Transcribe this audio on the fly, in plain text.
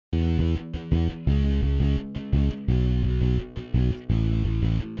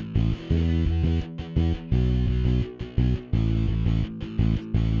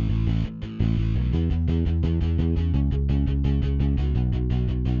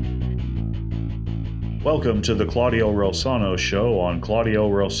Welcome to the Claudio Rosano Show on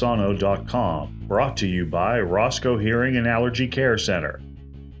ClaudioRosano.com, brought to you by Roscoe Hearing and Allergy Care Center.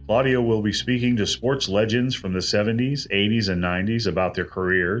 Claudio will be speaking to sports legends from the 70s, 80s, and 90s about their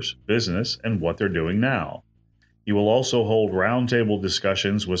careers, business, and what they're doing now. He will also hold roundtable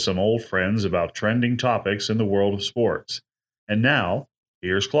discussions with some old friends about trending topics in the world of sports. And now,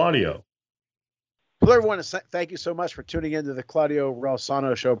 here's Claudio. Hello, everyone. Thank you so much for tuning into the Claudio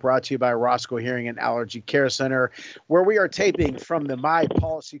Rosano Show, brought to you by Roscoe Hearing and Allergy Care Center, where we are taping from the My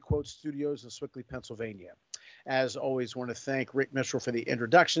Policy Quote Studios in Swickley, Pennsylvania. As always, I want to thank Rick Mitchell for the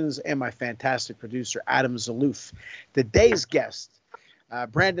introductions and my fantastic producer, Adam Zaloof. Today's guest,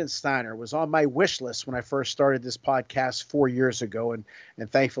 Brandon Steiner, was on my wish list when I first started this podcast 4 years ago, and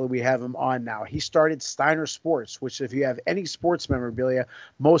thankfully we have him on now. He started Steiner Sports, which, if you have any sports memorabilia,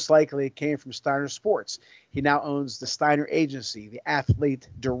 most likely it came from Steiner Sports. He now owns the Steiner Agecy, the Athlete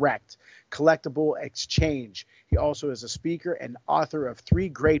Direct, CollectibleXchange. He also is a speaker and author of 3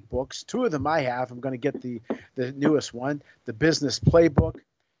 great books. 2 of them I have. I'm going to get the newest one, The Business Playbook,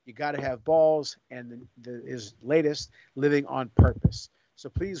 You Gotta Have Balls, and his latest, Living on Purpose. So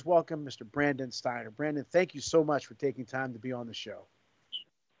please welcome Mr. Brandon Steiner. Brandon, thank you so much for taking time to be on the show.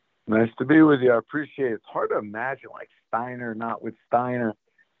 Nice to be with you. I appreciate it. It's hard to imagine like Steiner not with Steiner.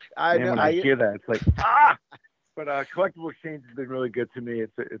 I know. When I hear that, it's like, But CollectibleXchange has been really good to me.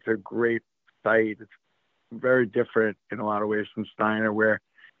 It's a great site. It's very different in a lot of ways from Steiner, where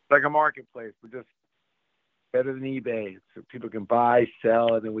it's like a marketplace. We're just better than eBay. So people can buy,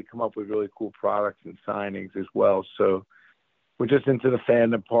 sell, and then we come up with really cool products and signings as well. So we're just into the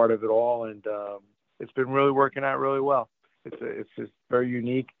fandom part of it all, and it's been really working out really well. It's just very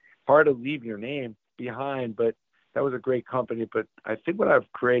unique. Hard to leave your name behind, but that was a great company. But I think what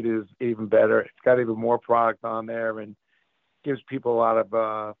I've created is even better. It's got even more product on there and gives people a lot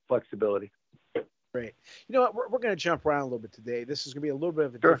of flexibility. Great. You know what? We're going to jump around a little bit today. This is going to be a little bit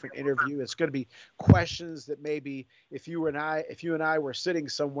of a different interview. It's going to be questions that maybe if you and I were sitting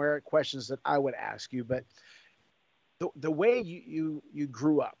somewhere, questions that I would ask you. But the way you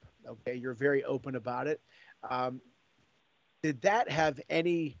grew up, okay, you're very open about it. Did that have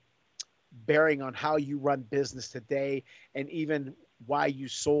any bearing on how you run business today, and even why you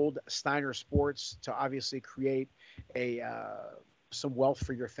sold Steiner Sports to obviously create some wealth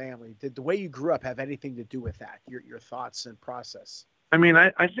for your family? Did the way you grew up have anything to do with that, your thoughts and process? I mean,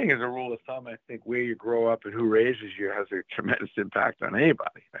 I think as a rule of thumb, I think where you grow up and who raises you has a tremendous impact on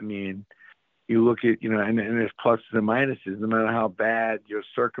anybody. I mean, you look at, and there's pluses and minuses, no matter how bad your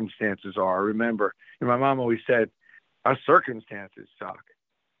circumstances are. Remember, my mom always said, our circumstances suck.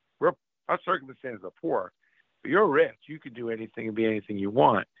 Our circumstances are poor, but you're rich. You can do anything and be anything you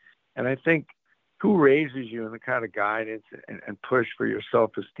want. And I think who raises you and the kind of guidance and push for your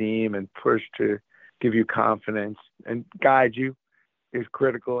self-esteem and push to give you confidence and guide you is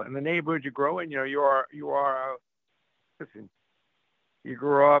critical. And the neighborhood you grow in, you are listen, you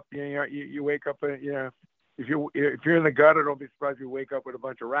grow up, you wake up, if you're in the gutter, don't be surprised if you wake up with a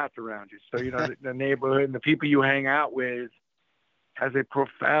bunch of rats around you. So, the neighborhood and the people you hang out with has a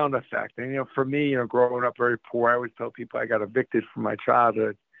profound effect. And, for me, growing up very poor, I always tell people I got evicted from my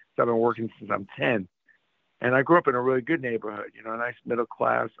childhood. So I've been working since I'm 10. And I grew up in a really good neighborhood, a nice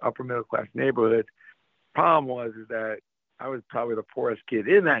upper middle class neighborhood. Problem is that I was probably the poorest kid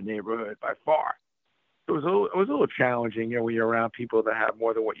in that neighborhood by far. It was a little challenging, when you're around people that have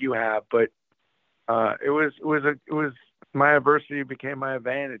more than what you have. But it was my adversity became my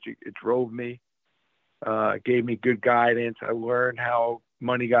advantage. It drove me. Gave me good guidance. I learned how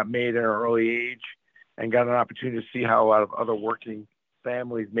money got made at an early age and got an opportunity to see how a lot of other working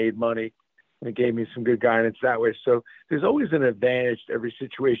families made money. And it gave me some good guidance that way. So there's always an advantage to every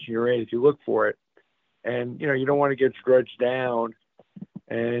situation you're in if you look for it. And, you don't want to get grudged down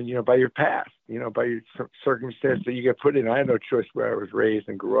and, by your past, by your circumstance that you get put in. I had no choice where I was raised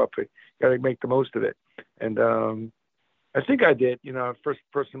and grew up. You got to make the most of it. And I think I did. First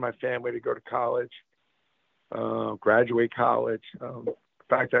person in my family to go to college. Graduate college. The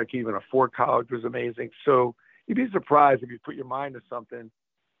fact that I could even afford college was amazing. So you'd be surprised if you put your mind to something.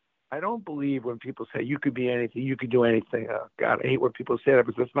 I don't believe when people say you could be anything, you could do anything. Oh, God, I hate when people say that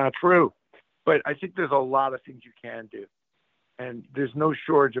because that's not true. But I think there's a lot of things you can do. And there's no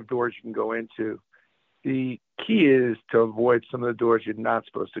shortage of doors you can go into. The key is to avoid some of the doors you're not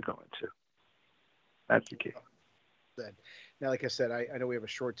supposed to go into. That's the key. Now, like I said, I know we have a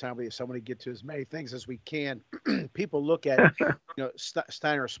short time, but so I want to get to as many things as we can. People look at,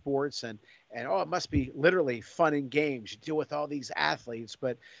 Steiner Sports and it must be literally fun and games. You deal with all these athletes,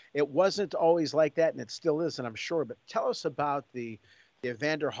 but it wasn't always like that, and it still isn't, I'm sure. But tell us about the the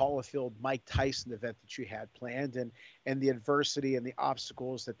Evander Holyfield, Mike Tyson event that you had planned, and the adversity and the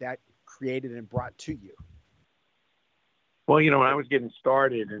obstacles that created and brought to you? Well, when I was getting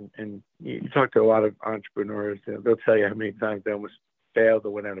started, and you talk to a lot of entrepreneurs, they'll tell you how many times they almost failed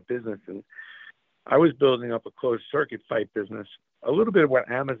or went out of business. And I was building up a closed circuit fight business, a little bit of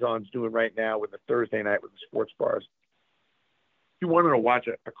what Amazon's doing right now with the Thursday night with the sports bars. If you wanted to watch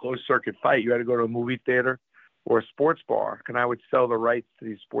a closed circuit fight, you had to go to a movie theater or a sports bar, and I would sell the rights to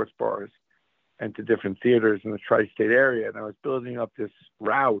these sports bars and to different theaters in the tri-state area. And I was building up this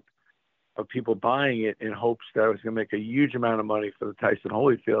route of people buying it in hopes that I was going to make a huge amount of money for the Tyson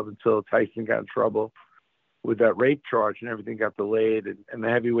Holyfield, until Tyson got in trouble with that rape charge and everything got delayed, and the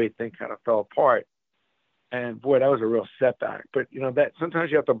heavyweight thing kind of fell apart. And boy, that was a real setback. But that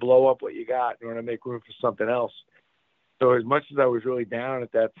sometimes you have to blow up what you got in order to make room for something else. So as much as I was really down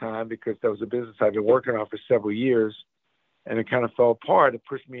at that time, because that was a business I've been working on for several years, and it kind of fell apart, it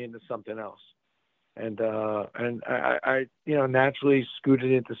pushed me into something else. And I naturally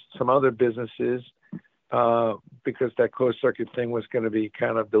scooted into some other businesses because that closed circuit thing was going to be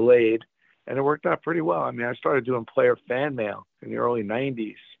kind of delayed, and it worked out pretty well. I mean, I started doing player fan mail in the early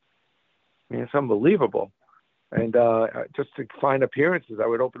 90s. I mean, it's unbelievable. And just to find appearances, I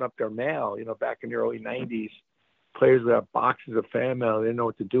would open up their mail, back in the early 90s. Players would have boxes of fan mail. They didn't know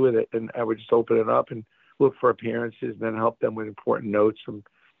what to do with it. And I would just open it up and look for appearances, and then help them with important notes from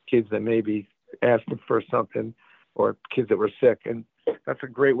kids that maybe asked them for something, or kids that were sick. And that's a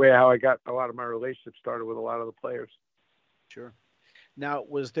great way how I got a lot of my relationships started with a lot of the players. Sure. Now,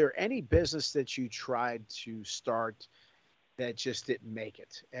 was there any business that you tried to start that just didn't make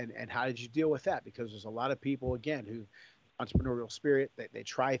it? And how did you deal with that? Because there's a lot of people, again, who entrepreneurial spirit, they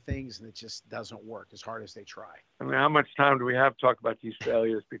try things and it just doesn't work as hard as they try. I mean, how much time do we have to talk about these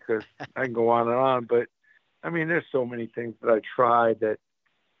failures? Because I can go on and on, but I mean, there's so many things that I tried that,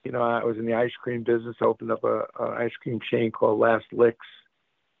 I was in the ice cream business. I opened up a ice cream chain called Last Licks.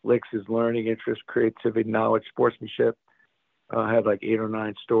 Licks is learning, interest, creativity, knowledge, sportsmanship. I had like 8 or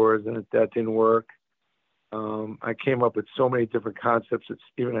 9 stores, and that didn't work. I came up with so many different concepts,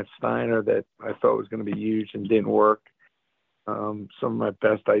 even at Steiner, that I thought was going to be huge and didn't work. Some of my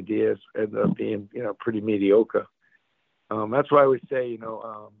best ideas ended up being, pretty mediocre. That's why I would say,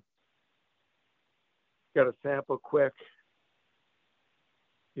 got to sample quick,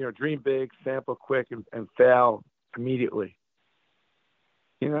 dream big, sample quick, and fail immediately.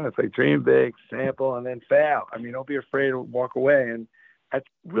 It's like dream big, sample, and then fail. I mean, don't be afraid to walk away. And that's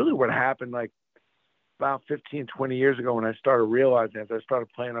really what happened, like about 15, 20 years ago, when I started realizing, as I started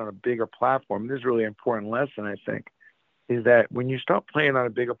playing on a bigger platform. This is a really important lesson, I think, is that when you start playing on a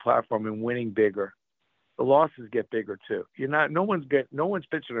bigger platform and winning bigger, the losses get bigger too. No one's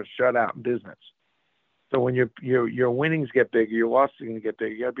pitching a shutout in business. So when your winnings get bigger, your losses are going to get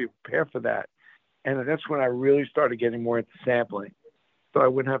bigger. You got to be prepared for that. And that's when I really started getting more into sampling, so I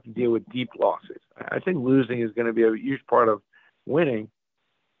wouldn't have to deal with deep losses. I think losing is going to be a huge part of winning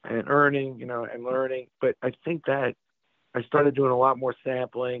and earning, and learning. But I think that I started doing a lot more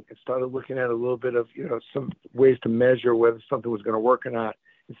sampling and started looking at a little bit of, some ways to measure whether something was going to work or not,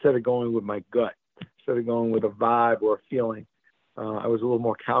 instead of going with my gut, instead of going with a vibe or a feeling. I was a little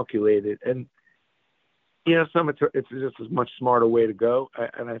more calculated. And, it's just a much smarter way to go.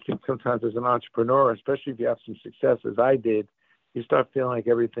 And I think sometimes as an entrepreneur, especially if you have some success, as I did, you start feeling like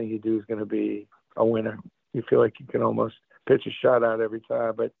everything you do is going to be a winner. You feel like you can almost pitch a shutout every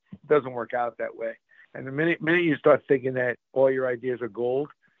time, but it doesn't work out that way. And the minute you start thinking that all your ideas are gold,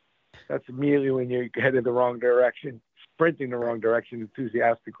 that's immediately when you're headed the wrong direction, sprinting the wrong direction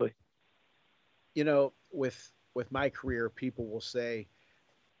enthusiastically. With my career, people will say,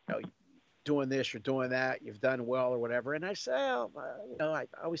 doing this, you're doing that, you've done well or whatever. And I say, I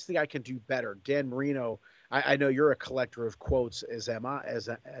always think I can do better. Dan Marino, I know you're a collector of quotes as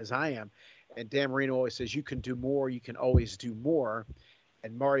I am. And Dan Marino always says, you can do more, you can always do more.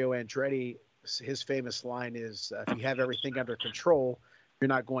 And Mario Andretti, his famous line is, if you have everything under control, you're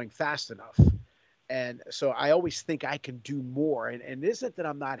not going fast enough. And so I always think I can do more. And it isn't that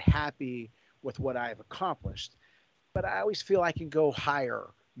I'm not happy with what I've accomplished, but I always feel I can go higher,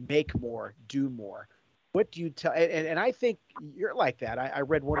 make more, do more. What do you tell? And I think you're like that. I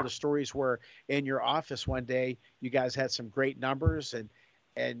read one of the stories where in your office one day, you guys had some great numbers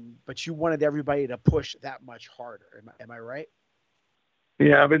but you wanted everybody to push that much harder. Am I right?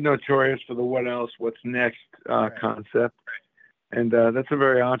 Yeah, I've been notorious for the what else, what's next concept. And that's a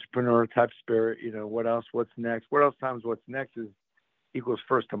very entrepreneur type spirit. What else, what's next? What else times what's next equals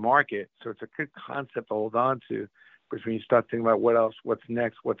first to market. So it's a good concept to hold on to. Because when you start thinking about what else, what's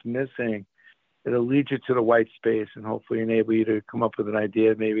next, what's missing, it'll lead you to the white space and hopefully enable you to come up with an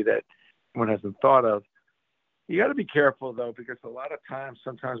idea maybe that someone hasn't thought of. You got to be careful, though, because a lot of times,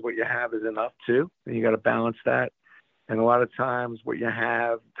 sometimes what you have is enough, too, and you got to balance that. And a lot of times what you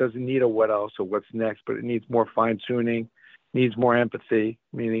have doesn't need a what else or what's next, but it needs more fine-tuning, needs more empathy,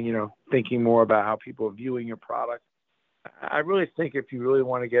 meaning, thinking more about how people are viewing your product. I really think if you really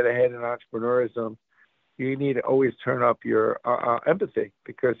want to get ahead in entrepreneurism, you need to always turn up your empathy,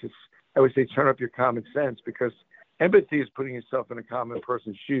 because I would say turn up your common sense, because empathy is putting yourself in a common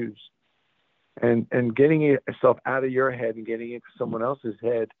person's shoes and getting yourself out of your head and getting into someone else's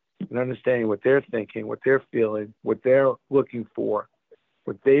head and understanding what they're thinking, what they're feeling, what they're looking for,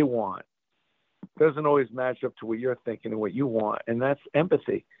 what they want. Doesn't always match up to what you're thinking and what you want, and that's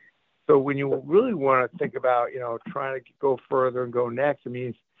empathy. So when you really want to think about, trying to go further and go next, it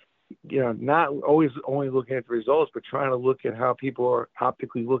means, not always only looking at the results, but trying to look at how people are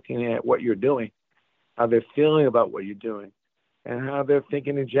optically looking at what you're doing, how they're feeling about what you're doing, and how they're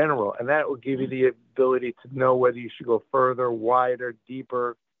thinking in general. And that will give you the ability to know whether you should go further, wider,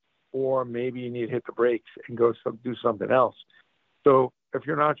 deeper, or maybe you need to hit the brakes and go do something else. So if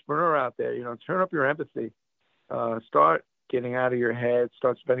you're an entrepreneur out there, turn up your empathy, start getting out of your head,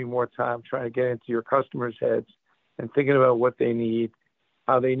 start spending more time trying to get into your customers' heads and thinking about what they need,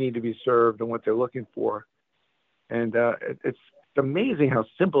 how they need to be served, and what they're looking for. And it's amazing how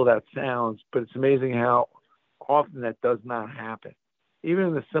simple that sounds, but it's amazing how often that does not happen. Even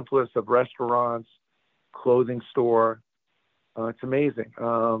in the simplest of restaurants, clothing store, it's amazing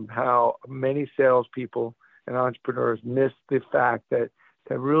how many salespeople and entrepreneurs miss the fact that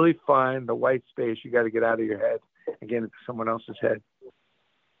to really find the white space, you got to get out of your head and get into someone else's head.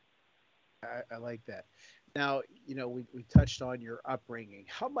 I like that. Now, we touched on your upbringing.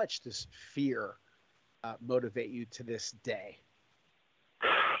 How much does fear motivate you to this day?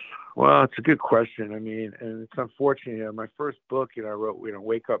 Well, it's a good question. I mean, and it's unfortunate. My first book, I wrote,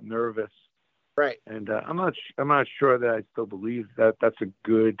 Wake Up Nervous. Right. And I'm not sure that I still believe that that's a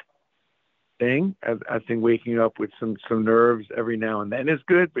good thing. I think waking up with some nerves every now and then is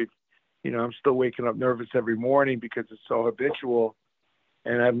good, but I'm still waking up nervous every morning because it's so habitual,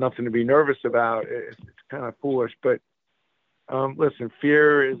 and I have nothing to be nervous about. It's kind of foolish, but listen,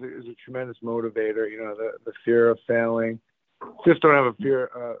 fear is a tremendous motivator. The fear of failing. Just don't have a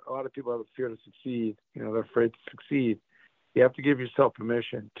fear. A lot of people have a fear to succeed. They're afraid to succeed. You have to give yourself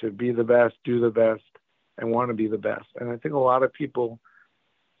permission to be the best, do the best, and want to be the best. And I think a lot of people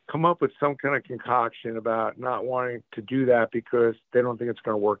come up with some kind of concoction about not wanting to do that because they don't think it's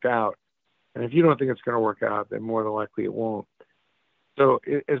going to work out. And if you don't think it's going to work out, then more than likely it won't. So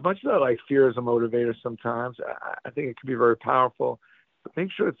as much as I like fear as a motivator sometimes, I think it can be very powerful. But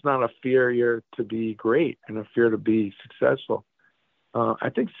make sure it's not a fear to be great and a fear to be successful. I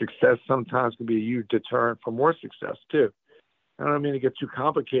think success sometimes can be a huge deterrent for more success too. I don't mean to get too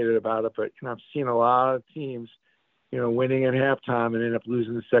complicated about it, but I've seen a lot of teams, winning at halftime and end up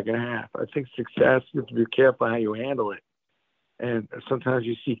losing the second half. I think success, you have to be careful how you handle it. And sometimes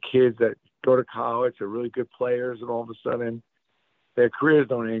you see kids that go to college, are really good players, and all of a sudden their careers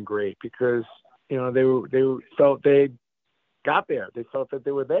don't end great because, they felt they got there. They felt that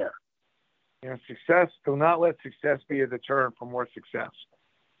they were there. Success, do not let success be a deterrent for more success.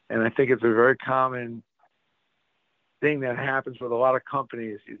 And I think it's a very common thing that happens with a lot of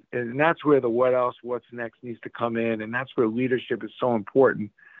companies. And that's where the what else, what's next needs to come in. And that's where leadership is so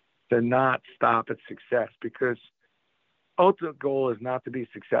important, to not stop at success, because ultimate goal is not to be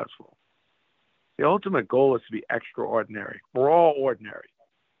successful. The ultimate goal is to be extraordinary. We're all ordinary,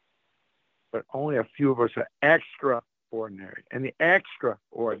 but only a few of us are extraordinary. And the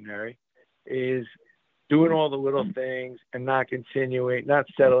extraordinary is doing all the little things and not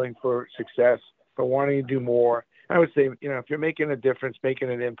settling for success, but wanting to do more. I would say, if you're making a difference,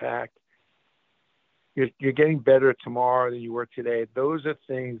 making an impact, you're getting better tomorrow than you were today. Those are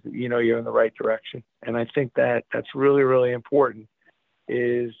things that, you're in the right direction. And I think that that's really, really important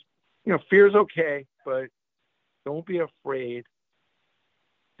is, fear is okay, but don't be afraid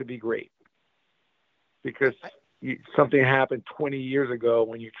to be great, because something happened 20 years ago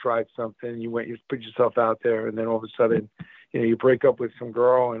when you tried something, you put yourself out there, and then all of a sudden, you break up with some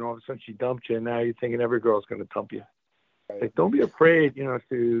girl, and all of a sudden she dumped you, and now you're thinking every girl's going to dump you. Like, don't be afraid,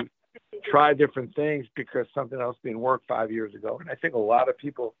 to try different things because something else didn't work 5 years ago. And I think a lot of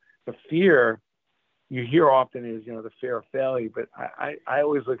people, the fear you hear often is, the fear of failure. But I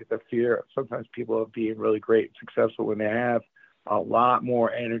always look at the fear. Sometimes people are being really great and successful when they have a lot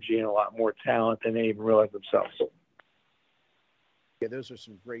more energy and a lot more talent than they even realize themselves. Yeah, those are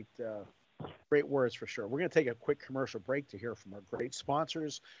some great Great words for sure. We're going to take a quick commercial break to hear from our great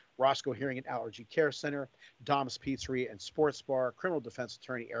sponsors, Roscoe Hearing and Allergy Care Center, Dom's Pizzeria and Sports Bar, criminal defense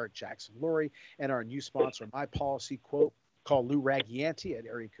attorney Eric Jackson Lurie, and our new sponsor, My Policy Quote. Call Lou Ragianti at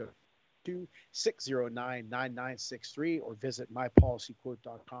area code 2-609-9963 or visit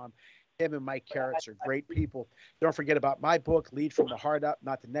mypolicyquote.com. Him and Mike Carrots are great people. Don't forget about my book, Lead from the Heart Up,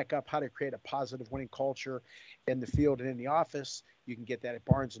 Not the Neck Up, How to Create a Positive Winning Culture in the Field and in the Office. You can get that at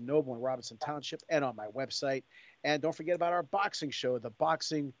Barnes & Noble in Robinson Township and on my website. And don't forget about our boxing show, The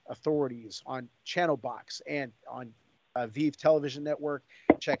Boxing Authorities, on Channel Box and on Vive Television Network.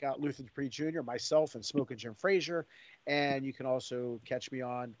 Check out Luther Dupree Jr., myself, and Smoke and Jim Frazier. And you can also catch me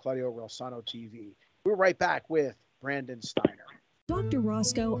on Claudio Relsano TV. We're right back with Brandon Steiner. Dr.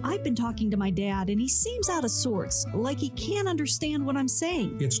 Roscoe, I've been talking to my dad, and he seems out of sorts, like he can't understand what I'm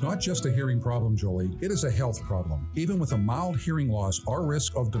saying. It's not just a hearing problem, Jolie. It is a health problem. Even with a mild hearing loss, our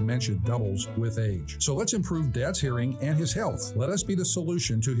risk of dementia doubles with age. So let's improve Dad's hearing and his health. Let us be the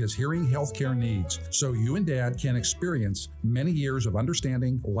solution to his hearing health care needs, so you and Dad can experience many years of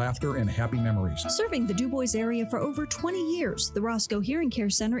understanding, laughter, and happy memories. Serving the DuBois area for over 20 years, the Roscoe Hearing Care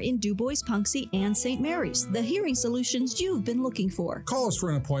Center in DuBois, Punxsutawney, and St. Mary's. The hearing solutions you've been looking for. Call us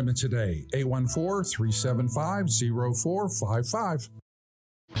for an appointment today, 814-375-0455.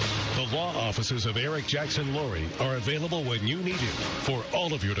 The law offices of Eric Jackson Lurie are available when you need him for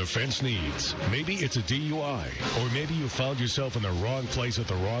all of your defense needs. Maybe it's a DUI, or maybe you found yourself in the wrong place at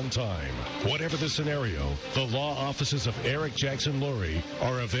the wrong time. Whatever the scenario, the law offices of Eric Jackson Lurie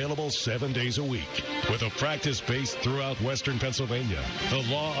are available 7 days a week. With a practice based throughout Western Pennsylvania, the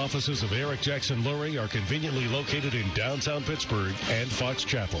law offices of Eric Jackson Lurie are conveniently located in downtown Pittsburgh and Fox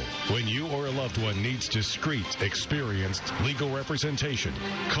Chapel. When you or a loved one needs discreet, experienced legal representation,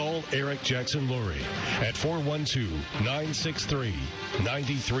 call Eric Jackson Lurie at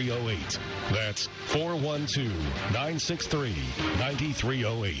 412-963-9308. That's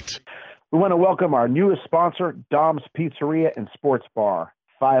 412-963-9308. We want to welcome our newest sponsor, Dom's Pizzeria and Sports Bar,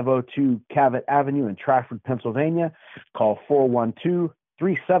 502 Cavett Avenue in Trafford, Pennsylvania. Call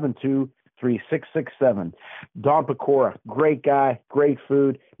 412-372-3667. Don Pecora, great guy, great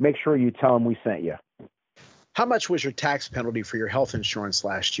food. Make sure you tell him we sent you. How much was your tax penalty for your health insurance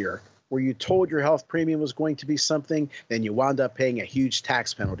last year? Were you told your health premium was going to be something, then you wound up paying a huge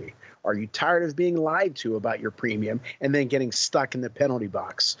tax penalty? Are you tired of being lied to about your premium and then getting stuck in the penalty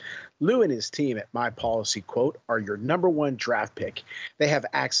box? Lou and his team at My Policy Quote are your #1 draft pick. They have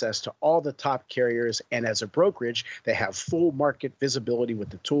access to all the top carriers, and as a brokerage, they have full market visibility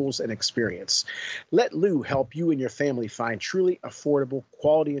with the tools and experience. Let Lou help you and your family find truly affordable,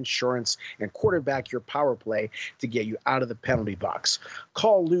 quality insurance and quarterback your power play to get you out of the penalty box.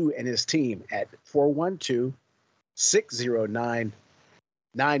 Call Lou and his team at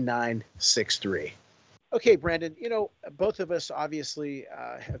 412-609-9963. Okay, Brandon, both of us obviously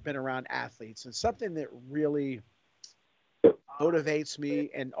have been around athletes, and something that really motivates me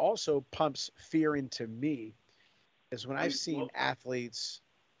and also pumps fear into me is when I've seen athletes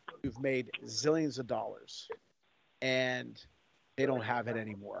who've made zillions of dollars and they don't have it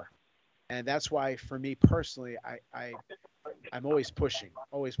anymore. And that's why, for me personally, I'm always pushing,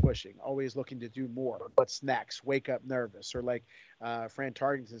 always looking to do more. What's next? Wake up nervous. Or like Fran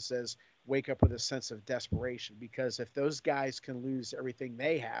Tarkenton says, wake up with a sense of desperation. Because if those guys can lose everything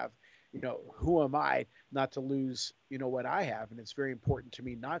they have, who am I not to lose, what I have? And it's very important to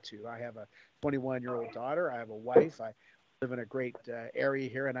me not to. I have a 21-year-old daughter. I have a wife. I live in a great area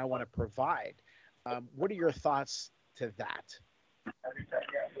here, and I want to provide. What are your thoughts to that?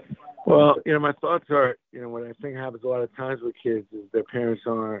 Well, my thoughts are, what I think happens a lot of times with kids is their parents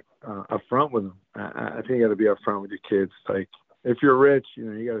aren't upfront with them. I think you got to be upfront with your kids. Like, if you're rich,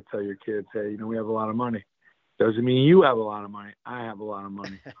 you got to tell your kids, hey, we have a lot of money. Doesn't mean you have a lot of money. I have a lot of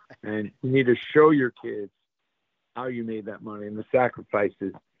money. And you need to show your kids how you made that money and the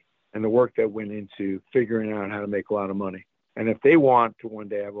sacrifices and the work that went into figuring out how to make a lot of money. And if they want to one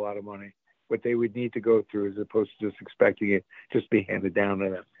day have a lot of money, what they would need to go through as opposed to just expecting it just be handed down to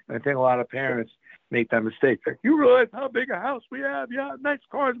them. And I think a lot of parents make that mistake. Like, you realize how big a house we have? Yeah, nice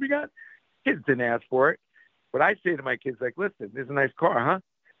cars we got. Kids didn't ask for it. But I say to my kids, like, listen, this is a nice car, huh?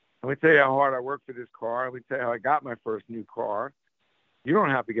 Let me tell you how hard I worked for this car. Let me tell you how I got my first new car. You don't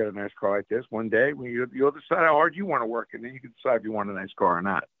have to get a nice car like this. One day, when you'll decide how hard you want to work, and then you can decide if you want a nice car or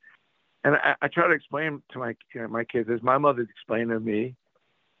not. And I try to explain to my kids, as my mother explained to me,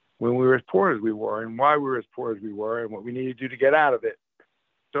 when we were as poor as we were and why we were as poor as we were and what we needed to do to get out of it.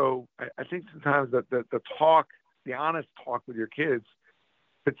 So I think sometimes that the honest talk with your kids,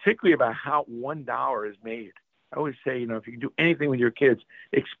 particularly about how $1 is made, I always say, you know, if you can do anything with your kids,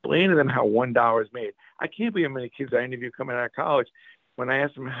 explain to them how $1 is made. I can't believe how many kids I interview coming out of college. When I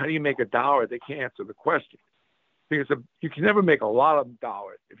ask them, how do you make $1? They can't answer the question. Because you can never make a lot of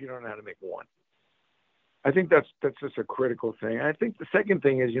dollars if you don't know how to make one. I think that's just a critical thing. I think the second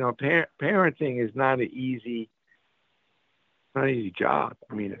thing is, you know, parenting is not an easy job.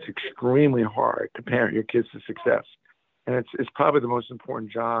 I mean, it's extremely hard to parent your kids to success. And it's probably the most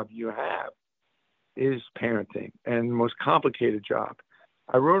important job you have is parenting, and the most complicated job.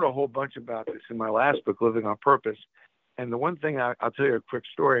 I wrote a whole bunch about this in my last book, Living on Purpose. And the one thing I'll tell you a quick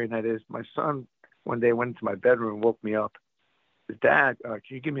story, and that is my son one day went into my bedroom and woke me up. His dad, can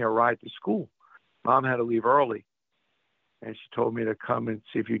you give me a ride to school? Mom had to leave early. And she told me to come and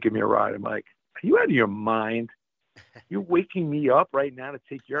see if you'd give me a ride. I'm like, are you out of your mind? You're waking me up right now to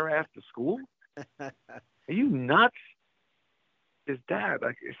take your ass to school? Are you nuts? His dad,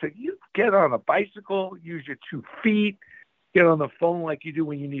 I said, you get on a bicycle, use your 2 feet, get on the phone like you do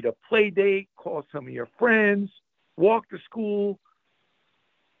when you need a play date, call some of your friends, walk to school.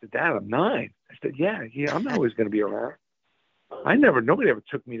 I said, Dad, I'm 9. I said, yeah, I'm not always going to be around. Nobody ever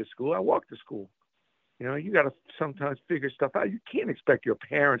took me to school. I walked to school. You know, you got to sometimes figure stuff out. You can't expect your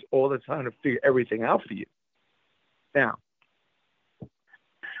parents all the time to figure everything out for you. Now,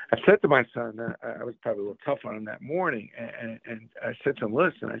 I said to my son, I was probably a little tough on him that morning, and I said to him,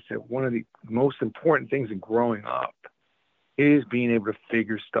 listen, I said, one of the most important things in growing up is being able to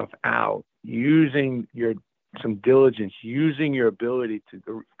figure stuff out, using some diligence, using your ability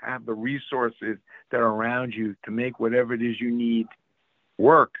to have the resources that are around you to make whatever it is you need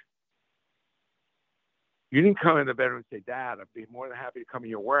work. You didn't come in the bedroom and say, Dad, I'd be more than happy to come in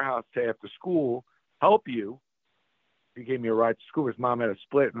your warehouse today after school, help you. You gave me a ride to school. His mom had a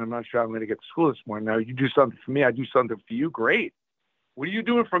split, and I'm not sure I'm going to get to school this morning. Now, you do something for me, I do something for you. Great. What are you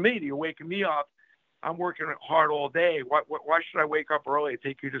doing for me? You're waking me up. I'm working hard all day. Why should I wake up early and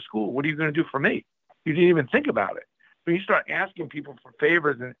take you to school? What are you going to do for me? You didn't even think about it. When you start asking people for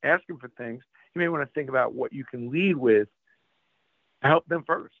favors and asking for things, you may want to think about what you can lead with to help them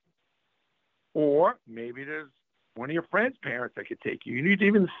first. Or maybe there's one of your friends' parents that could take you. You need to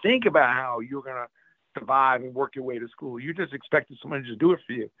even think about how you're going to survive and work your way to school. You just expected someone to just do it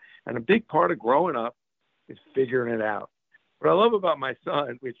for you. And a big part of growing up is figuring it out. What I love about my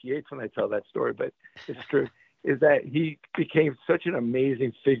son, which he hates when I tell that story, but it's true, is that he became such an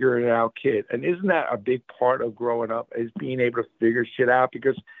amazing figuring it out kid. And isn't that a big part of growing up, is being able to figure shit out?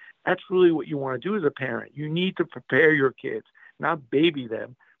 Because that's really what you want to do as a parent. You need to prepare your kids, not baby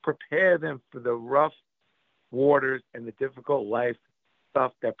them, prepare them for the rough waters and the difficult life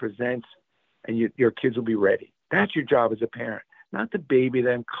stuff that presents, and your kids will be ready. That's your job as a parent, not to baby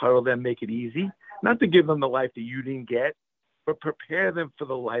them, cuddle them, make it easy, not to give them the life that you didn't get, but prepare them for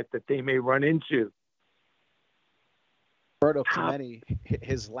the life that they may run into. Roberto Clemente,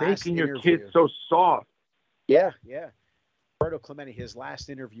 his last making interview. your kids so soft. Yeah. Roberto Clemente, his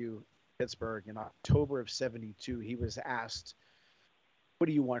last interview in Pittsburgh in October of '72, he was asked, what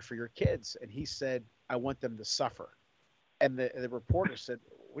do you want for your kids? And he said, I want them to suffer. And the reporter said,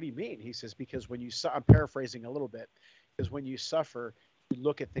 what do you mean? He says, because when you I'm paraphrasing a little bit, because when you suffer, you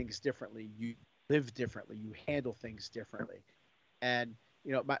look at things differently, you live differently, you handle things differently. And,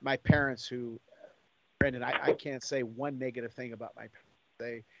 you know, my parents who, Brandon, I can't say one negative thing about my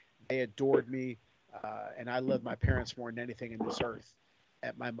parents. They adored me, and I love my parents more than anything in this earth.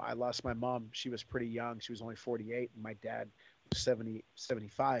 I lost my mom. She was pretty young. She was only 48, and my dad was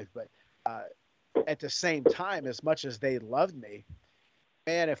 75. But at the same time, as much as they loved me,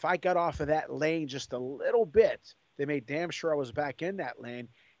 man, if I got off of that lane just a little bit, they made damn sure I was back in that lane.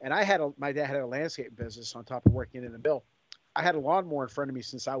 And my dad had a landscape business on top of working in the mill. I had a lawnmower in front of me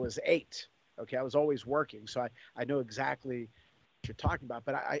since I was 8. Okay, I was always working, so I know exactly what you're talking about.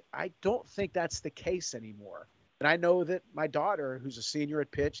 But I don't think that's the case anymore. And I know that my daughter, who's a senior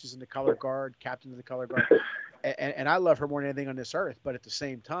at Pitt, she's in the color guard, captain of the color guard, and I love her more than anything on this earth. But at the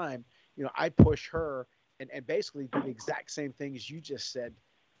same time, you know, I push her and basically do the exact same things you just said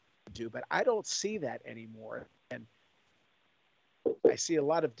do. But I don't see that anymore, and I see a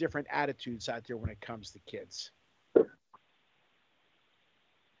lot of different attitudes out there when it comes to kids.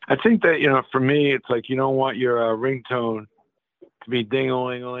 I think that, you know, for me, it's like you don't want your ringtone to be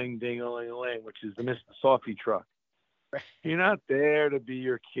ding-a-ling-a-ling, ding-a-ling-a-ling, which is the Mr. Softy truck. You're not there to be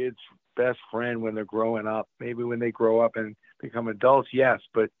your kid's best friend when they're growing up. Maybe when they grow up and become adults, yes,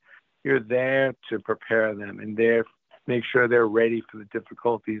 but you're there to prepare them and there make sure they're ready for the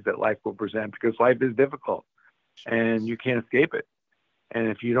difficulties that life will present, because life is difficult and you can't escape it. And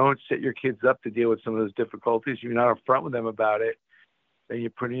if you don't set your kids up to deal with some of those difficulties, you're not upfront with them about it, then you're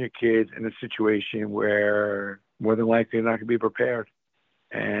putting your kids in a situation where more than likely they're not going to be prepared,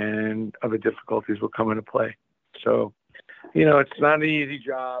 and other difficulties will come into play. So, it's not an easy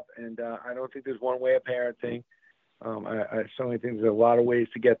job, and I don't think there's one way of parenting. I certainly think there's a lot of ways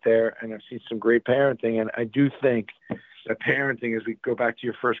to get there, and I've seen some great parenting. And I do think that parenting, as we go back to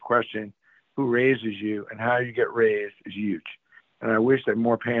your first question, who raises you and how you get raised, is huge. And I wish that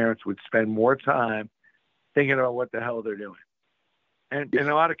more parents would spend more time thinking about what the hell they're doing. And in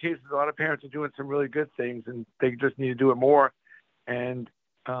a lot of cases, a lot of parents are doing some really good things, and they just need to do it more. And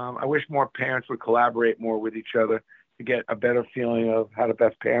I wish more parents would collaborate more with each other to get a better feeling of how to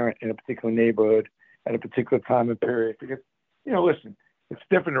best parent in a particular neighborhood at a particular time and period. Because, listen, it's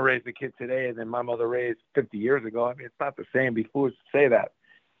different to raise a kid today than my mother raised 50 years ago. I mean, it's not the same. Be foolish to say that.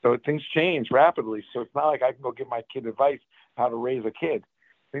 So things change rapidly. So it's not like I can go give my kid advice how to raise a kid.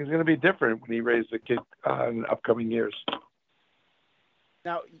 Things are going to be different when he raises a kid in the upcoming years.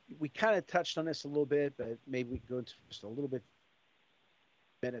 Now, we kind of touched on this a little bit, but maybe we can go into just a little bit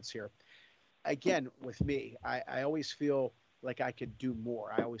minutes here. Again, with me, I always feel like I could do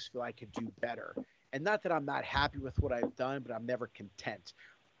more. I always feel I could do better. And not that I'm not happy with what I've done, but I'm never content.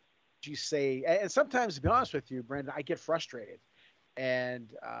 You say, and sometimes, to be honest with you, Brandon, I get frustrated.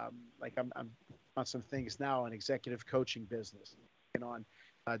 And like I'm on some things now in executive coaching business and on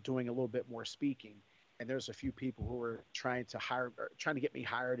doing a little bit more speaking. And there's a few people who are trying to get me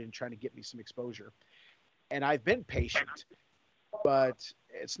hired and trying to get me some exposure. And I've been patient, but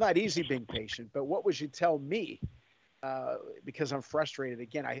it's not easy being patient. But what would you tell me? Because I'm frustrated.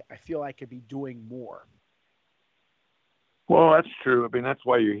 Again, I feel I could be doing more. Well, that's true. I mean, that's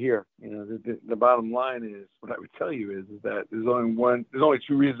why you're here. The bottom line is, what I would tell you is that there's only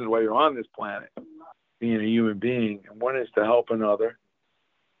two reasons why you're on this planet, being a human being. And one is to help another.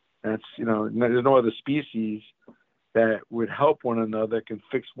 That's, there's no other species that would help one another, can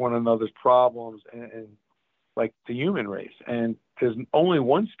fix one another's problems, and like the human race. And there's only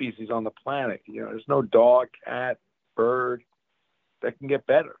one species on the planet. There's no dog, cat, bird that can get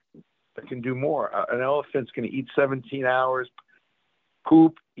better, that can do more. An elephant's going to eat 17 hours,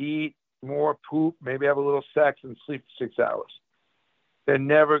 poop, eat more, poop, maybe have a little sex, and sleep for 6 hours. They're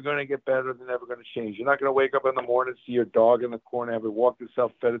never going to get better. They're never going to change. You're not going to wake up in the morning, see your dog in the corner, have it walked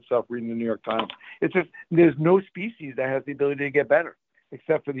itself, fed itself, reading the New York Times. It's just, there's no species that has the ability to get better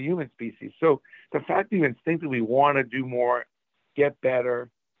except for the human species. So the fact that you instinctively want to do more, get better,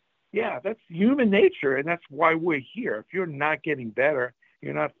 yeah, that's human nature, and that's why we're here. If you're not getting better,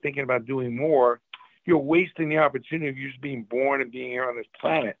 you're not thinking about doing more, you're wasting the opportunity of you just being born and being here on this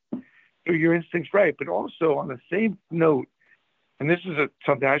planet. So your instinct's right. But also on the same note, and this is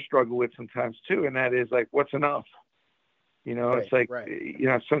something I struggle with sometimes too, and that is like, what's enough? Right, it's like,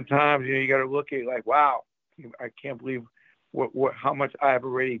 right. Sometimes, you got to look at like, wow, I can't believe how much I've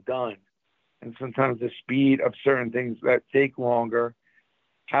already done. And sometimes the speed of certain things that take longer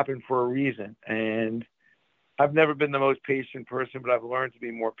happen for a reason. And I've never been the most patient person, but I've learned to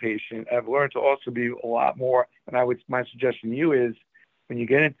be more patient. I've learned to also be a lot more. And my suggestion to you is, when you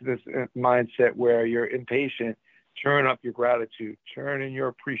get into this mindset where you're impatient, turn up your gratitude, turn in your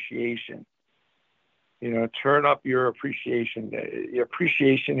appreciation. Turn up your appreciation. Your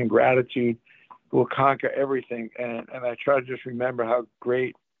appreciation and gratitude will conquer everything. And I try to just remember how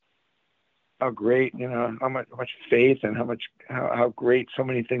great, how much faith and how great so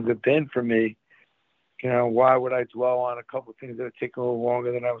many things have been for me. Why would I dwell on a couple of things that take a little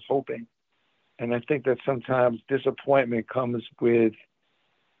longer than I was hoping? And I think that sometimes disappointment comes with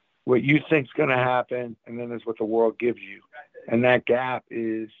what you think is going to happen, and then there's what the world gives you. And that gap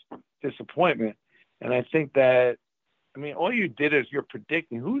is disappointment. And I think that, all you did is you're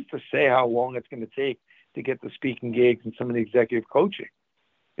predicting. Who's to say how long it's going to take to get the speaking gigs and some of the executive coaching?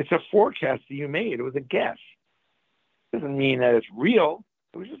 It's a forecast that you made. It was a guess. It doesn't mean that it's real.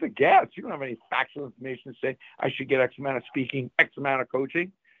 It was just a guess. You don't have any factual information to say, I should get X amount of speaking, X amount of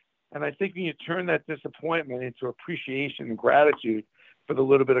coaching. And I think when you turn that disappointment into appreciation and gratitude for the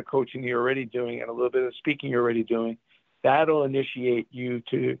little bit of coaching you're already doing and a little bit of speaking you're already doing, that'll initiate you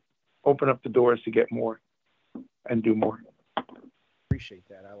to open up the doors to get more and do more. Appreciate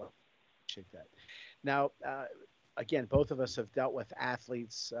that. I appreciate that. Now, again, both of us have dealt with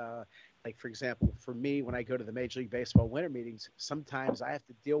athletes. Like, for example, for me, when I go to the Major League Baseball winter meetings, sometimes I have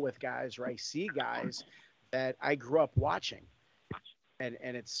to deal with guys, or I see guys that I grew up watching. And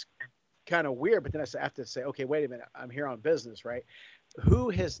it's kind of weird, but then I have to say, okay, wait a minute, I'm here on business, right? Who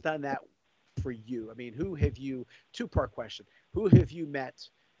has done that for you? Who have you, two-part question, who have you met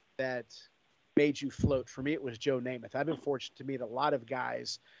that made you float? For me, it was Joe Namath. I've been fortunate to meet a lot of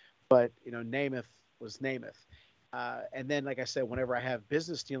guys, but, Namath was Namath. And then, like I said, whenever I have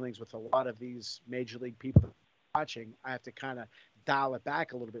business dealings with a lot of these major league people watching, I have to kind of dial it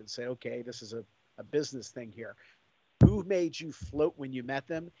back a little bit and say, okay, this is a business thing here. Who made you float when you met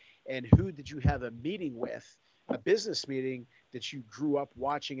them? And who did you have a meeting with, a business meeting that you grew up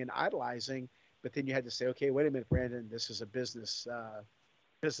watching and idolizing? But then you had to say, okay, wait a minute, Brandon, this is a business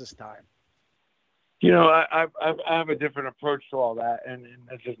time. I have a different approach to all that, and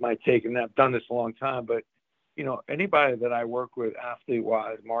that's just my take. And I've done this a long time, but anybody that I work with,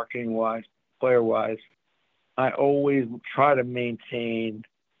 athlete-wise, marketing-wise, player-wise, I always try to maintain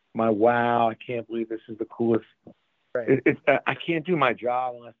my wow. I can't believe this is the coolest. Right. I can't do my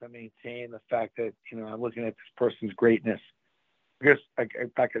job unless I maintain the fact that I'm looking at this person's greatness. Because, like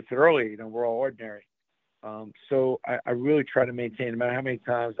I said earlier, we're all ordinary. So I really try to maintain. No matter how many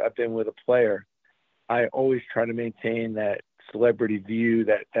times I've been with a player, I always try to maintain that celebrity view,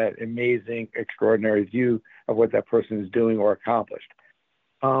 that amazing, extraordinary view of what that person is doing or accomplished.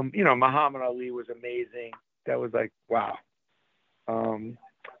 Muhammad Ali was amazing. That was like, wow.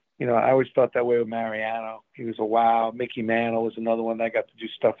 I always felt that way with Mariano. He was a wow. Mickey Mantle was another one that I got to do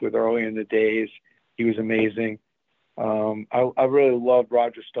stuff with early in the days. He was amazing. I really loved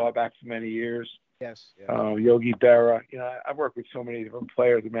Roger Staubach for many years. Yes. Yogi Berra. I've worked with so many different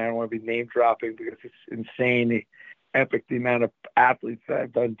players. Man, I don't want to be name dropping because it's insane, epic, the amount of athletes that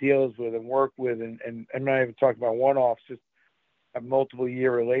I've done deals with and worked with. And I'm not even talking about one-offs, just a multiple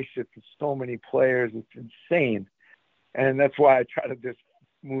year relationship with so many players. It's insane. And that's why I try to just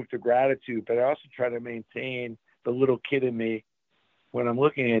move to gratitude, but I also try to maintain the little kid in me when I'm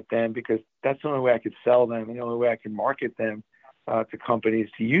looking at them, because that's the only way I could sell them and the only way I can market them to companies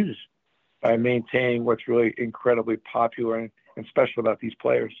to use, by maintaining what's really incredibly popular and special about these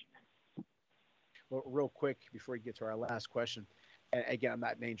players. Well, real quick before we get to our last question, and again, I'm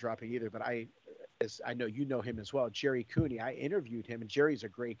not name dropping either, but I know you know him as well, Jerry Cooney. I interviewed him, and Jerry's a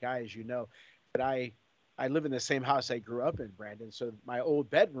great guy, as you know, but I live in the same house I grew up in, Brandon. So my old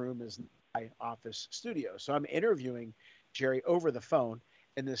bedroom is my office studio. So I'm interviewing Jerry over the phone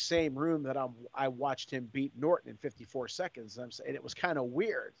in the same room that I watched him beat Norton in 54 seconds. And it was kind of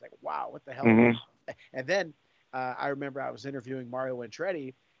weird. It's like, wow, what the hell? Mm-hmm. And then I remember I was interviewing Mario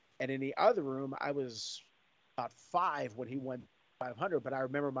Andretti, and in the other room, I was about 5 when he won 500. But I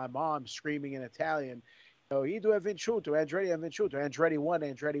remember my mom screaming in Italian, Ido è vinciuto, Andretti è vinciuto, Andretti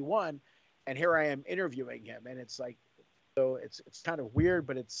won. And here I am interviewing him. And it's like, so it's kind of weird,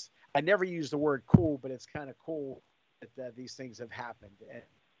 but I never use the word cool, but it's kind of cool that these things have happened.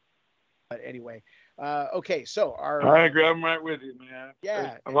 But anyway, okay, so I agree. I'm right with you, man.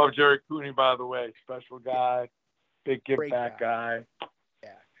 Yeah. I love Jerry Cooney, by the way. Special guy, big give back guy.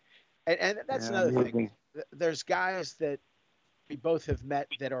 Yeah. And that's another thing. There's guys that we both have met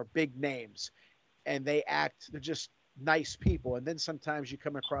that are big names, and they're just nice people. And then sometimes you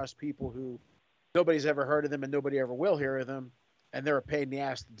come across people who nobody's ever heard of them and nobody ever will hear of them, and they're a pain in the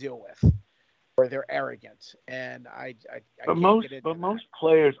ass to deal with, or they're arrogant. And But most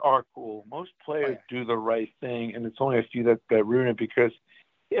players are cool. Most players do the right thing, and it's only a few that ruin it, because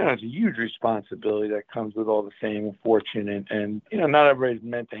it's a huge responsibility that comes with all the fame and fortune, and not everybody's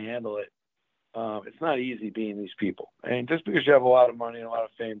meant to handle it. It's not easy being these people. And just because you have a lot of money and a lot of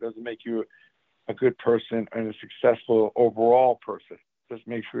fame doesn't make you a good person and a successful overall person. Just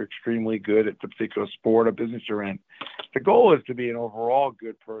makes you extremely good at the particular sport or business you're in. The goal is to be an overall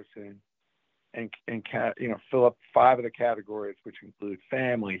good person and fill up 5 of the categories, which include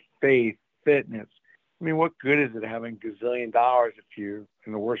family, faith, fitness. I mean, what good is it having $gazillion if you're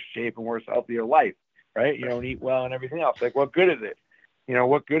in the worst shape and worst health of your life, right? You don't eat well and everything else. Like, what good is it?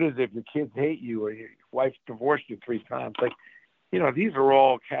 What good is it if your kids hate you or your wife divorced you 3 times? Like, these are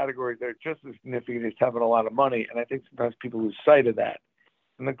all categories that are just as significant as having a lot of money. And I think sometimes people lose sight of that.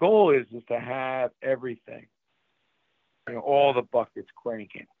 And the goal is to have everything, all the buckets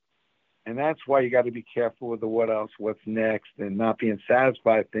cranking. And that's why you got to be careful with the what else, what's next, and not being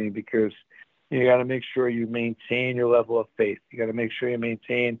satisfied thing, because you got to make sure you maintain your level of faith. You got to make sure you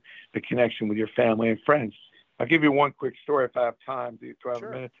maintain the connection with your family and friends. I'll give you one quick story if I have time. Do I have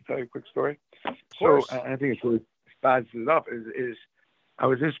a minute to tell you a quick story? So I think it's really sizes it up is I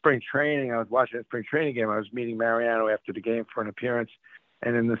was in spring training. I was watching a spring training game. I was meeting Mariano after the game for an appearance.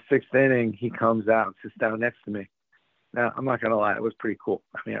 And in the 6th inning, he comes out and sits down next to me. Now, I'm not going to lie. It was pretty cool.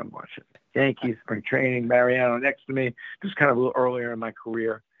 I mean, I'm watching Yankees, spring training, Mariano next to me. Just kind of a little earlier in my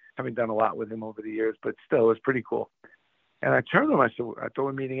career. Haven't done a lot with him over the years, but still, it was pretty cool. And I turned to him. I said, I told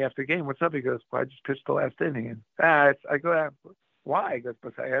him meeting after the game, what's up? He goes, well, I just pitched the last inning. And I go, why? He goes,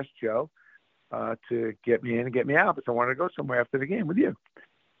 because I asked Joe to get me in and get me out, because I wanted to go somewhere after the game with you.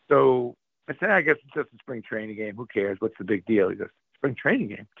 So I said, I guess it's just a spring training game. Who cares? What's the big deal? He goes, spring training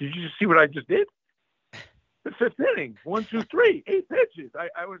game? Did you just see what I just did? The fifth inning, 1, 2, 3, 8 pitches.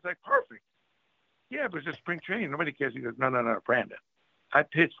 I was like, perfect. Yeah, but it's just spring training. Nobody cares. He goes, no, Brandon. I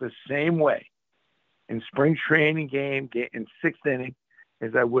pitched the same way in spring training game in sixth inning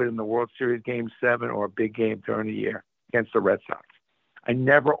as I would in the World Series Game 7 or a big game during the year against the Red Sox. I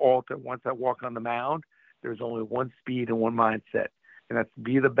never alter. Once I walk on the mound, there's only one speed and one mindset, and that's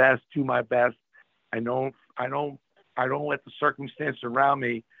be the best, do my best. I don't let the circumstances around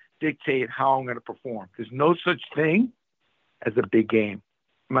me dictate how I'm going to perform. There's no such thing as a big game.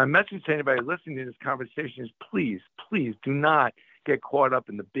 My message to anybody listening to this conversation is please do not get caught up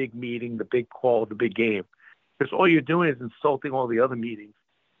in the big meeting, the big call, the big game. Because all you're doing is insulting all the other meetings,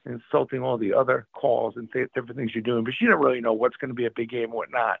 insulting all the other calls and different things you're doing. But you don't really know what's going to be a big game and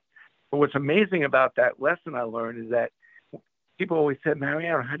what not. But what's amazing about that lesson I learned is that people always said,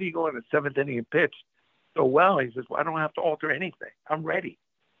 Mariano, how do you go in the seventh inning and pitch so well? He says, well, I don't have to alter anything. I'm ready.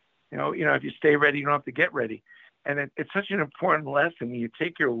 You know, if you stay ready, you don't have to get ready. And it's such an important lesson. When you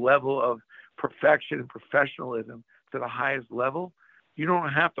take your level of perfection and professionalism to the highest level, you don't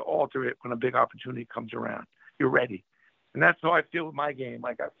have to alter it when a big opportunity comes around. You're ready. And that's how I feel with my game.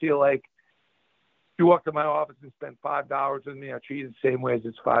 Like, I feel like you walk to my office and spend $5 with me, I treat it the same way as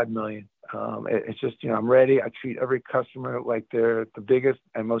it's $5 million. It's just, I'm ready. I treat every customer like they're the biggest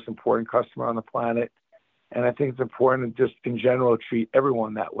and most important customer on the planet. And I think it's important to just, in general, treat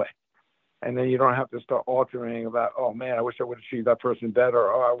everyone that way. And then you don't have to start altering about, oh, man, I wish I would have treated that person better.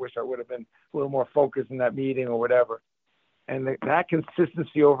 Or, oh, I wish I would have been a little more focused in that meeting or whatever. And that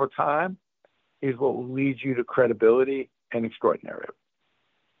consistency over time is what will lead you to credibility and extraordinary.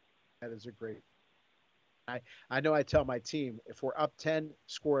 That is a great. I know I tell my team, if we're up 10,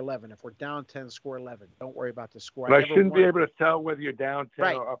 score 11. If we're down 10, score 11. Don't worry about the score. But I shouldn't be able to tell whether you're down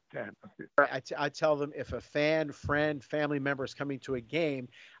 10 or up 10. I tell them, if a fan, friend, family member is coming to a game,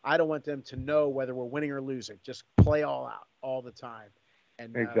 I don't want them to know whether we're winning or losing. Just play all out all the time.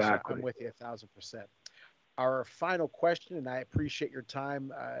 And exactly. So I'm with you 1,000%. Our final question, and I appreciate your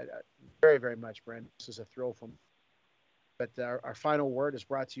time very, very much, Brent. This is a thrill for me. But our final word is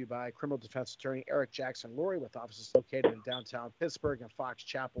brought to you by criminal defense attorney Eric Jackson Lurie, with offices located in downtown Pittsburgh and Fox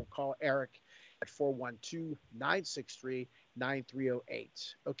Chapel. Call Eric at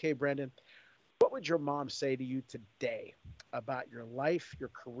 412-963-9308. Okay, Brandon, what would your mom say to you today about your life, your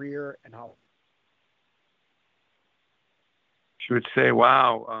career, and how? She would say,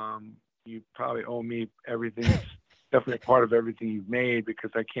 wow, you probably owe me everything. It's definitely a part of everything you've made,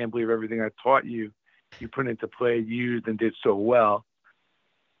 because I can't believe everything I taught you put into play, used, and did so well.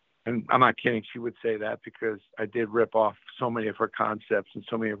 And I'm not kidding. She would say that, because I did rip off so many of her concepts and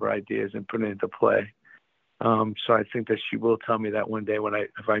so many of her ideas and put it into play. So I think that she will tell me that one day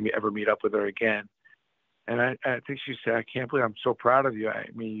if I ever meet up with her again. And I think she said, I can't believe I'm so proud of you. I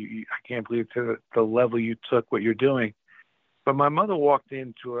mean, I can't believe to the level you took what you're doing. But my mother walked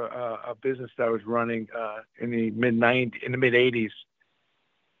into a business that I was running in the mid-80s.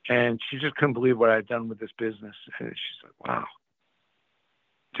 And she just couldn't believe what I had done with this business. And she's like, wow.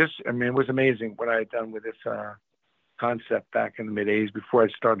 It was amazing what I had done with this concept back in the mid-80s before I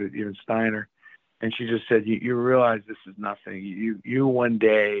started even Steiner. And she just said, you realize this is nothing. You one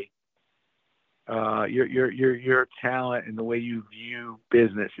day, your talent and the way you view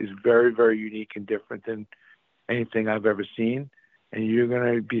business is very, very unique and different than anything I've ever seen. And you're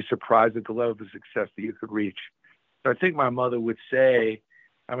going to be surprised at the level of success that you could reach. So I think my mother would say,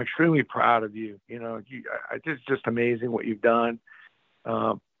 I'm extremely proud of you. It's just amazing what you've done.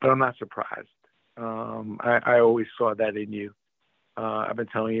 But I'm not surprised. I always saw that in you. I've been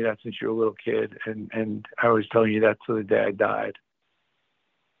telling you that since you were a little kid, and I was telling you that till the day I died.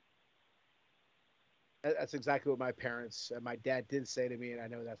 That's exactly what my parents and my dad did say to me, and I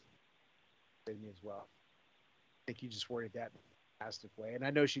know that's to me as well. I think you just worded that in a fantastic way, and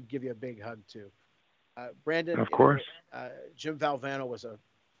I know she'd give you a big hug too. Brandon, of course. Jim Valvano was a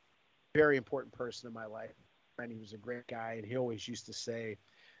very important person in my life, and he was a great guy, and he always used to say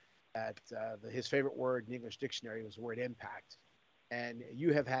that his favorite word in the English dictionary was the word impact. And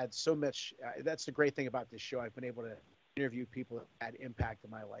you have had so much. That's the great thing about this show. I've been able to interview people that had impact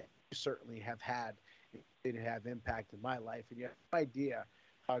in my life. You certainly have impact in my life, and you have no idea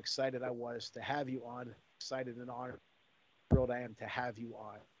how excited I was to have you on. Excited and honored, thrilled I am to have you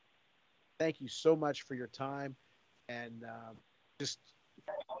on. Thank you so much for your time, and just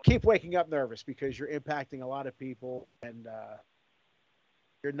keep waking up nervous, because you're impacting a lot of people, and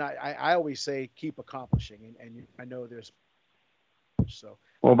you're not. I always say keep accomplishing, and I know there's. So.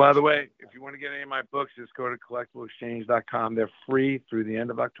 Well, by the way, if you want to get any of my books, just go to CollectibleXchange.com. They're free through the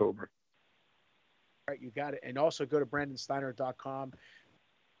end of October. All right, you got it. And also go to BrandonSteiner.com,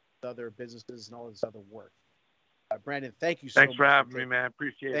 other businesses and all this other work. Brandon, thank you so much. Thanks for having me, man.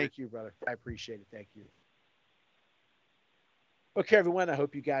 Appreciate it. Thank you, brother. I appreciate it. Thank you. Okay, everyone. I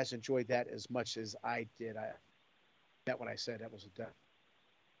hope you guys enjoyed that as much as I did. I meant what I said. That was a death.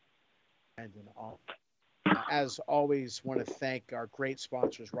 And all. As always, want to thank our great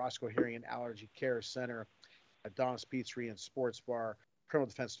sponsors, Roscoe Hearing and Allergy Care Center, Dom's Pizzeria and Sports Bar, Criminal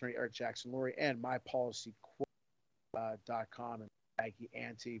Defense Attorney Eric Jackson Lurie, and MyPolicyQuote.com and Maggie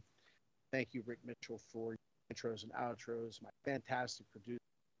Ante. Thank you, Rick Mitchell, for your intros and outros. My fantastic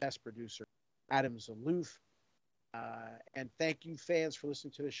best producer, Adam Zaloof. And thank you, fans, for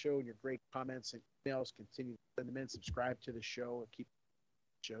listening to the show and your great comments and emails. Continue to send them in, subscribe to the show, and keep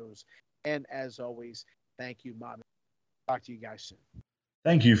shows. And as always, thank you, Mom. Talk to you guys soon.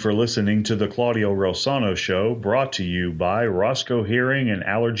 Thank you for listening to the Claudio Rosano Show, brought to you by Roscoe Hearing and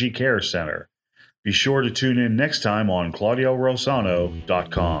Allergy Care Center. Be sure to tune in next time on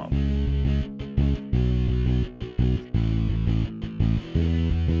ClaudioRosano.com.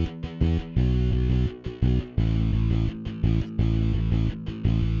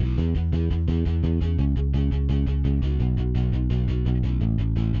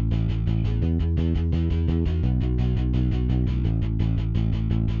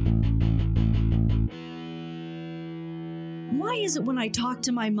 Why is it when I talk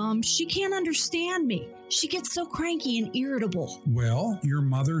to my mom, she can't understand me? She gets so cranky and irritable. Well, your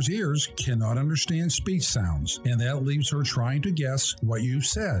mother's ears cannot understand speech sounds, and that leaves her trying to guess what you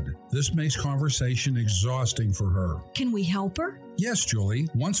said. This makes conversation exhausting for her. Can we help her? Yes, Julie.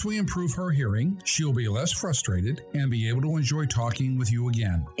 Once we improve her hearing, she'll be less frustrated and be able to enjoy talking with you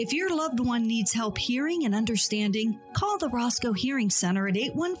again. If your loved one needs help hearing and understanding, call the Roscoe Hearing Center at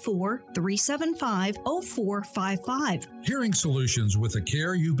 814-375-0455. Hearing solutions with the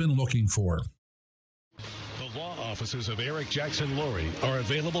care you've been looking for. The law offices of Eric Jackson Lurie are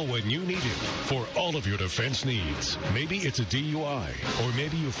available when you need it for all of your defense needs. Maybe it's a DUI, or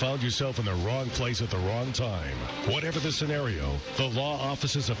maybe you found yourself in the wrong place at the wrong time. Whatever the scenario, the law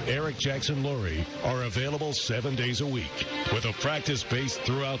offices of Eric Jackson Lurie are available 7 days a week. With a practice based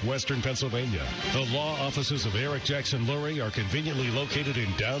throughout Western Pennsylvania, the law offices of Eric Jackson Lurie are conveniently located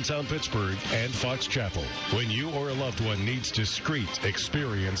in downtown Pittsburgh and Fox Chapel. When you or a loved one needs discreet,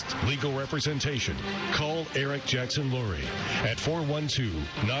 experienced legal representation, call Eric Jackson Lurie at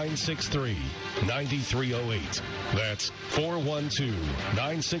 412-963-9308. That's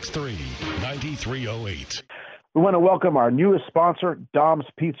 412-963-9308. We want to welcome our newest sponsor, Dom's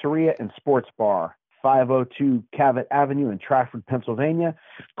Pizzeria and Sports Bar, 502 Cavett Avenue in Trafford, Pennsylvania.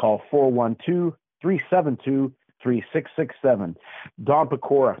 Call 412-372-3667. Dom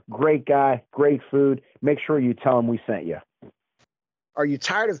Pecora, great guy, great food. Make sure you tell him we sent you. Are you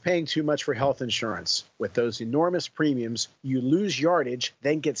tired of paying too much for health insurance? With those enormous premiums, you lose yardage,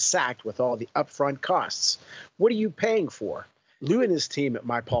 then get sacked with all the upfront costs. What are you paying for? Lou and his team at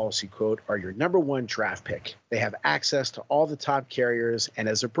My Policy Quote are your number one draft pick. They have access to all the top carriers, and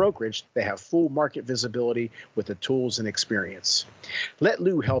as a brokerage, they have full market visibility with the tools and experience. Let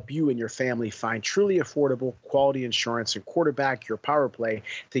Lou help you and your family find truly affordable, quality insurance and quarterback your power play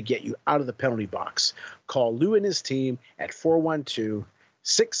to get you out of the penalty box. Call Lou and his team at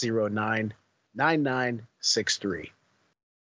 412-609-9963.